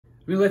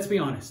mean, let's be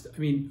honest. I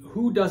mean,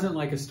 who doesn't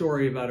like a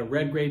story about a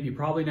red grape you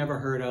probably never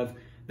heard of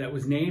that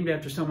was named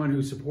after someone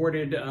who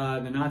supported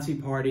the Nazi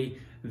Party,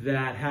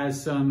 that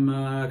has some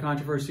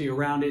controversy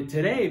around it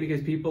today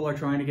because people are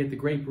trying to get the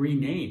grape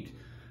renamed?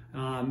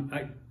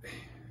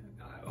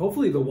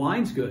 Hopefully the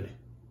wine's good.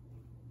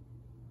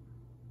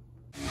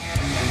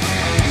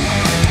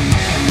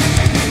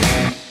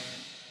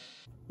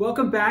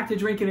 Welcome back to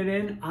Drinking It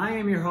In. I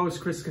am your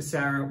host, Chris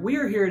Casara. We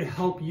are here to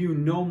help you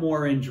know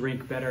more and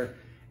drink better.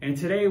 And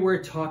today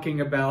we're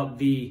talking about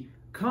the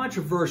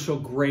controversial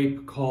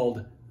grape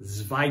called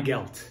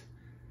Zweigelt.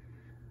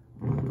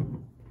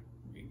 You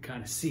can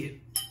kind of see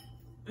it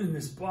in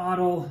this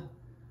bottle.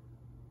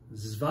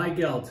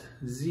 Zweigelt,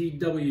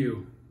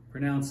 Z-W,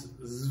 pronounced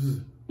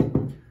Z.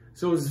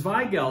 So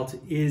Zweigelt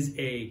is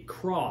a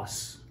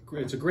cross.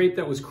 It's a grape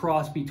that was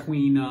crossed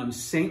between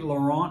Saint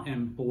Laurent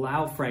and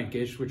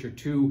Blaufränkisch, which are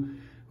two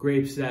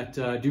grapes that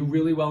do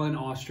really well in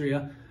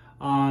Austria,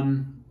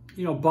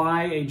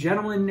 by a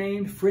gentleman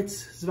named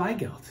Fritz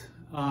Zweigelt.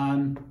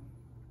 And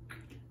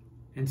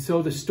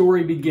so the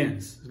story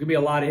begins. There's gonna be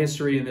a lot of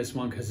history in this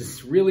one because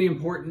it's really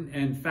important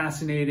and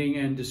fascinating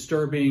and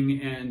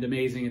disturbing and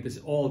amazing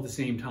all at the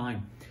same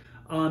time.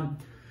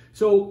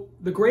 So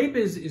the grape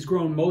is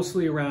grown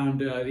mostly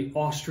around the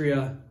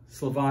Austria,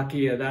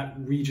 Slovakia, that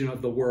region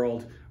of the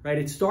world, right?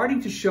 It's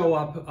starting to show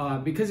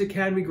up because it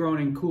can be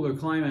grown in cooler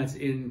climates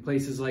in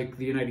places like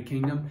the United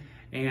Kingdom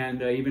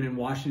and even in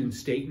Washington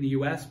State in the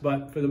US,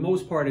 but for the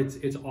most part,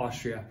 it's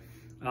Austria.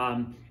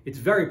 It's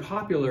very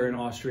popular in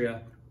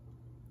Austria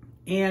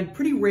and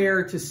pretty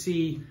rare to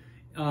see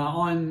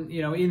in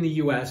the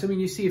US. I mean,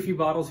 you see a few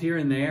bottles here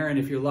and there, and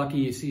if you're lucky,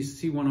 you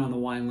see one on the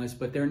wine list,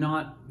 but they're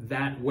not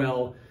that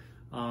well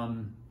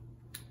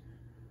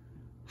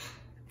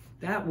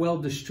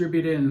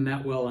distributed and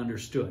that well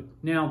understood.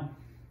 Now,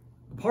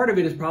 part of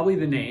it is probably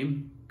the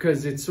name,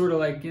 because it's sort of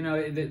like,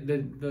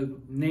 the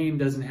name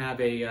doesn't have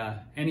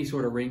any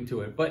sort of ring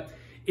to it, but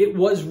it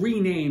was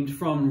renamed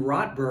from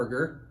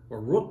Rotberger,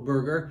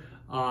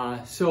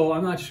 so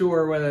I'm not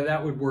sure whether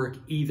that would work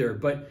either.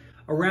 But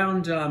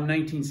around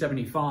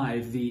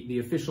 1975, the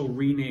official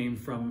rename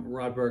from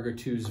Rotberger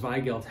to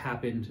Zweigelt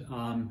happened,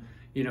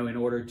 in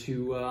order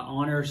to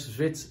honor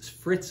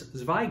Fritz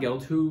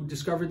Zweigelt, who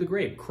discovered the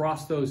grape,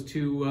 crossed those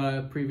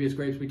two previous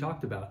grapes we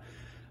talked about.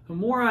 So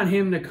more on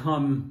him to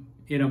come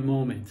in a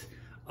moment.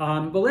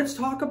 But let's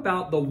talk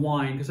about the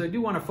wine, because I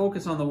do want to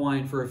focus on the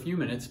wine for a few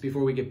minutes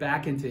before we get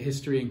back into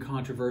history and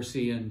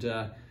controversy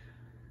and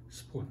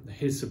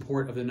his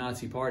support of the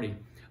Nazi Party.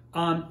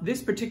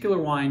 This particular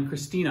wine,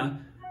 Christina,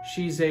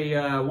 she's a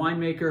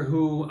winemaker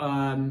who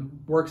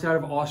works out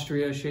of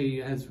Austria. She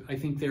has, I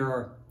think there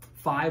are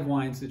 5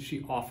 wines that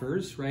she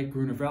offers, right?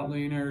 Grüner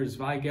Veltliner,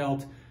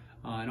 Zweigelt,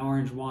 an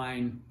orange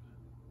wine,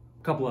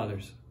 a couple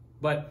others.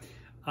 But,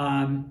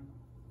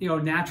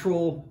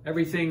 natural,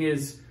 everything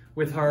is,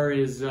 with her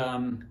is,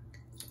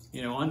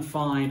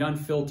 unfined,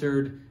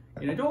 unfiltered,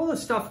 all the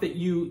stuff that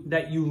you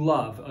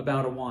love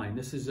about a wine.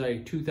 This is a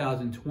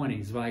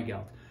 2020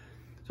 Zweigelt.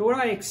 So what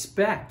do I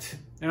expect?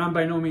 And I'm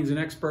by no means an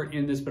expert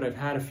in this, but I've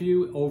had a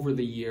few over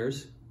the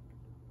years.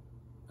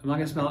 I'm not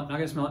gonna smell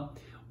it,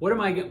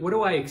 What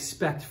do I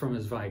expect from a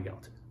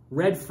Zweigelt?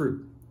 Red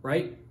fruit,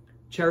 right?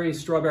 Cherries,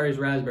 strawberries,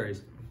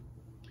 raspberries.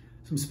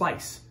 Some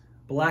spice,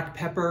 black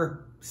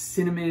pepper,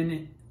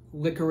 cinnamon,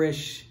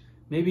 licorice,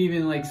 maybe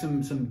even like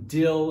some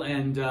dill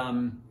and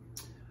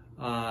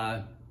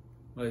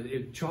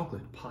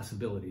chocolate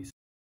possibilities.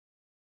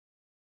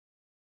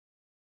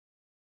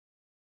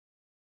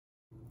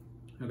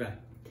 Okay,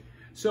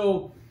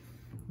 so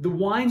the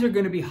wines are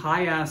going to be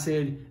high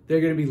acid.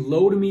 They're going to be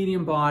low to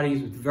medium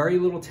bodies with very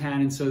little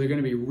tannin, so they're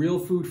going to be real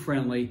food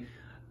friendly.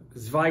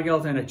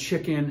 Zweigelt and a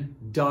chicken,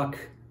 duck,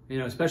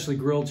 especially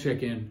grilled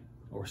chicken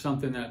or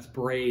something that's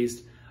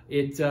braised.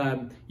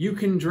 You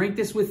can drink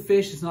this with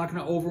fish. It's not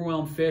going to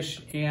overwhelm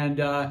fish, and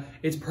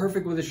it's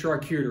perfect with a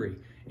charcuterie.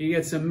 You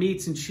get some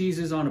meats and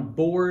cheeses on a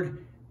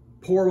board,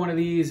 pour one of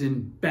these,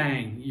 and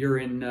bang, you're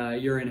in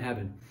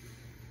heaven.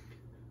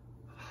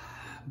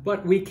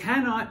 But we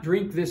cannot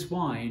drink this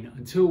wine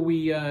until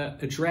we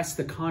address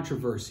the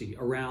controversy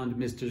around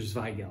Mr.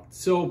 Zweigelt.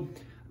 So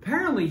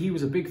apparently he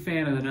was a big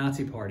fan of the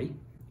Nazi Party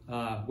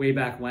way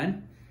back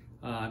when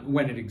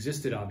it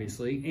existed,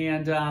 obviously.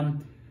 And,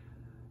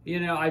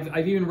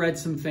 I've even read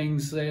some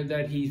things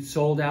that he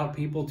sold out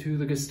people to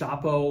the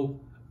Gestapo.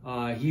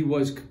 He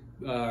was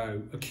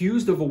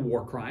accused of a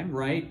war crime,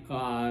 right?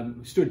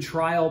 Stood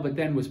trial, but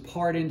then was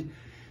pardoned.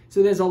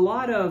 So there's a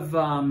lot of,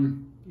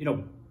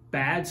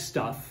 bad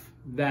stuff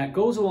that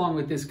goes along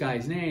with this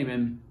guy's name.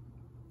 And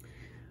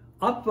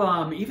up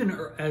even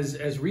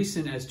as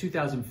recent as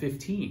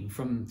 2015,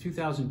 from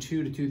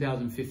 2002 to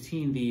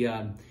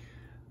 2015,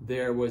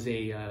 there was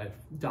a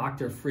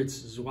Dr.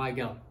 Fritz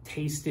Zweigelt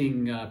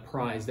tasting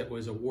prize that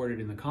was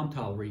awarded in the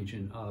Comtal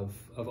region of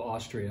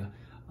Austria.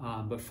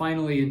 But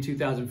finally in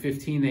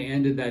 2015, they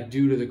ended that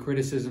due to the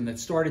criticism that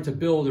started to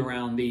build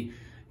around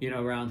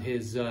around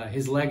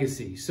his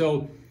legacy.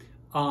 So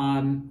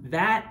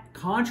that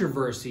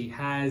controversy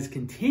has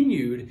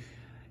continued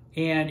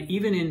And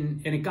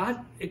it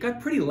got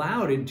pretty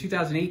loud in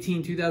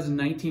 2018,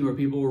 2019, where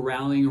people were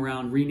rallying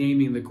around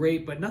renaming the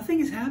grape, but nothing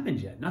has happened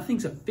yet.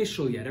 Nothing's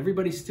official yet.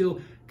 Everybody's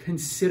still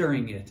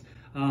considering it.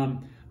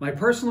 My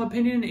personal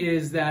opinion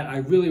is that I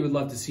really would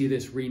love to see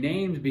this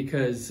renamed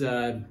because,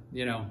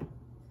 you know,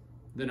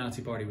 the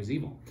Nazi Party was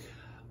evil.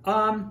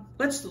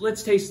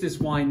 Let's taste this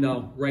wine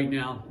though right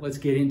now. Let's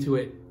get into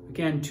it.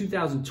 Again,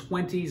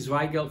 2020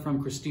 Zweigelt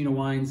from Christina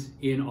Wines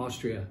in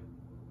Austria.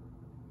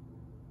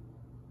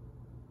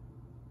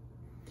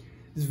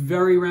 It's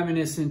very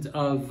reminiscent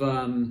of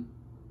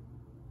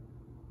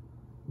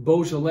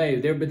Beaujolais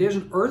there, but there's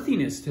an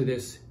earthiness to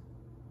this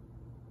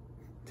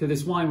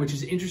wine, which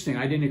is interesting.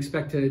 I didn't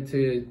expect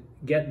to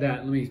get that.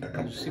 Let me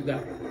just see if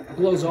that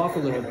blows off a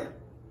little.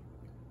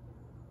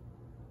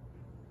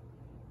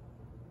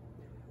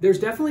 There's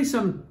definitely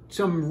some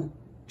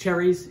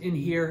cherries in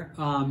here.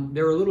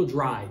 They're a little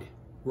dried,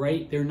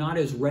 right? They're not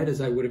as red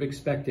as I would have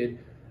expected.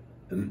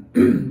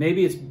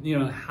 Maybe it's, you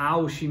know,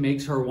 how she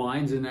makes her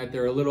wines and that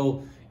they're a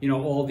little, you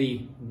know, all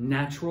the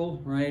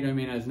natural, right? I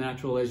mean, as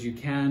natural as you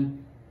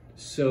can.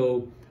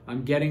 So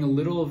I'm getting a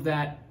little of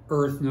that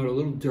earth note, a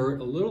little dirt,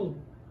 a little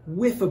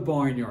whiff of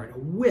barnyard, a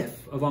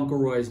whiff of Uncle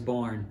Roy's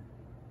barn.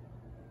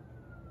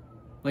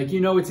 Like, you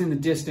know, it's in the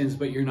distance,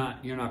 but you're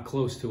not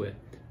close to it.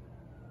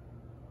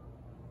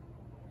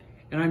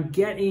 And I'm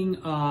getting,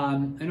 I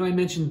know I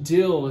mentioned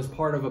dill as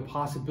part of a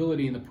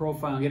possibility in the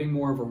profile. I'm getting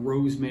more of a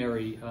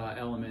rosemary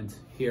element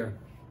here.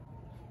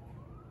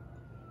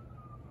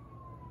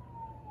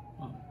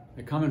 Oh,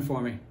 they're coming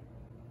for me.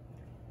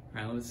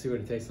 All right, let's see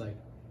what it tastes like.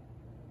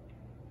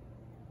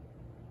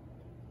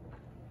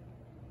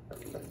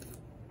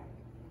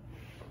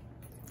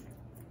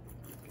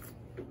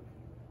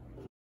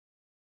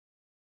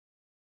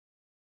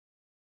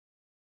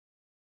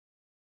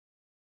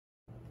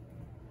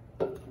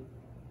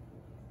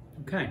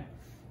 Okay.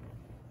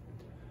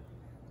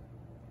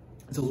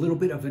 There's a little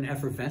bit of an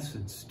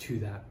effervescence to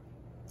that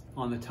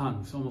on the tongue.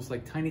 It's almost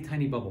like tiny,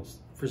 tiny bubbles.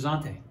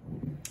 Frizzante.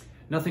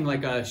 Nothing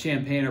like a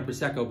champagne or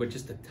Prosecco, but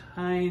just a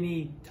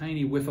tiny,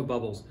 tiny whiff of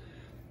bubbles.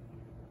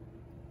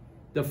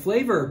 The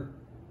flavor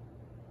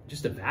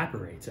just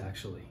evaporates,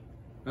 actually.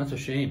 That's a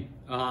shame.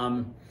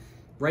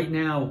 Right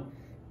now,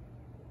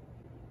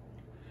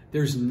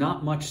 there's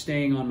not much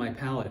staying on my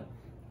palate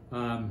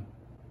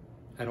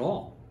at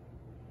all.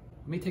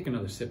 Let me take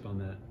another sip on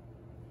that.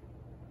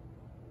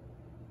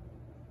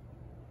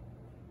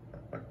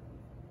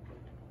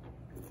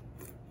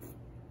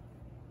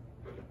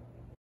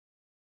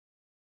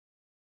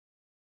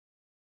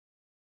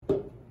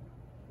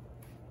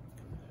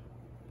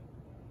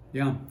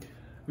 Yeah, I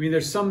mean,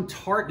 there's some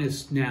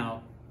tartness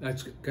now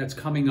that's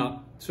coming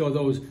up. So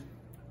those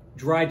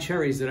dried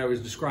cherries that I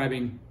was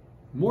describing,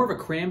 more of a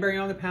cranberry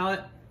on the palate.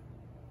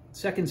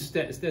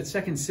 That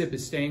second sip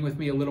is staying with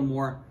me a little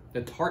more.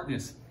 The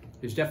tartness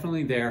is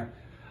definitely there.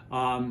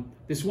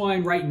 This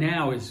wine right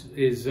now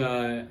is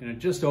and I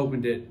just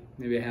opened it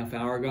maybe a half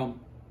hour ago.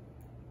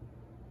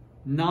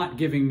 Not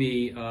giving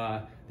me,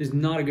 this is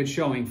not a good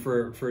showing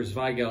for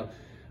Zweigelt.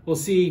 We'll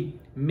see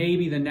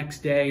maybe the next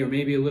day or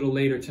maybe a little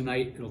later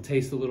tonight, it'll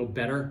taste a little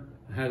better.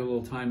 I had a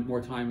little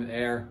more time with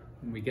air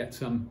and we get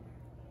the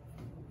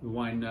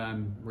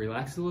wine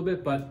relaxed a little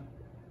bit, but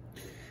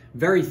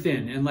very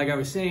thin. And like I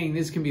was saying,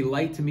 this can be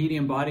light to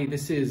medium body.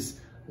 This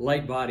is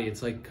light body.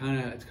 It's like kind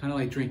of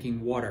like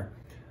drinking water.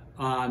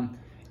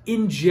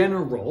 In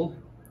general,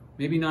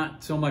 maybe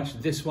not so much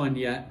this one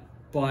yet,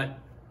 but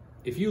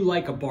if you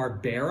like a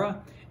Barbera,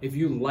 if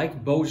you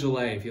like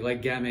Beaujolais, if you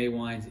like Gamay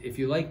wines, if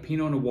you like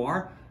Pinot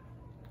Noir,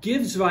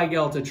 give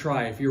Zweigelt a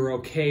try if you're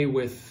okay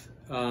with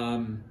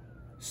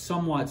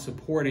somewhat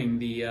supporting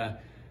the,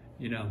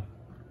 you know,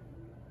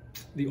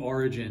 the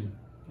origin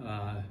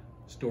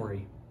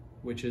story,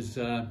 which is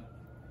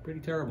pretty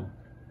terrible.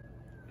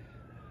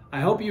 I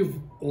hope you've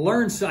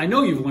learned, I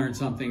know you've learned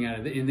something out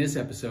of it in this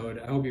episode.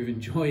 I hope you've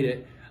enjoyed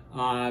it.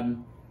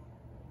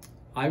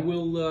 I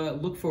will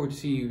look forward to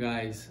seeing you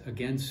guys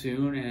again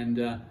soon,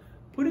 and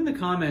put in the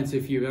comments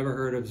if you've ever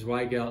heard of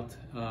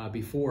Zweigelt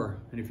before,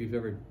 and if you've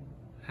ever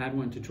had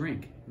one to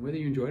drink, whether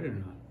you enjoyed it or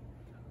not.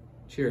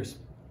 Cheers.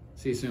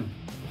 See you soon.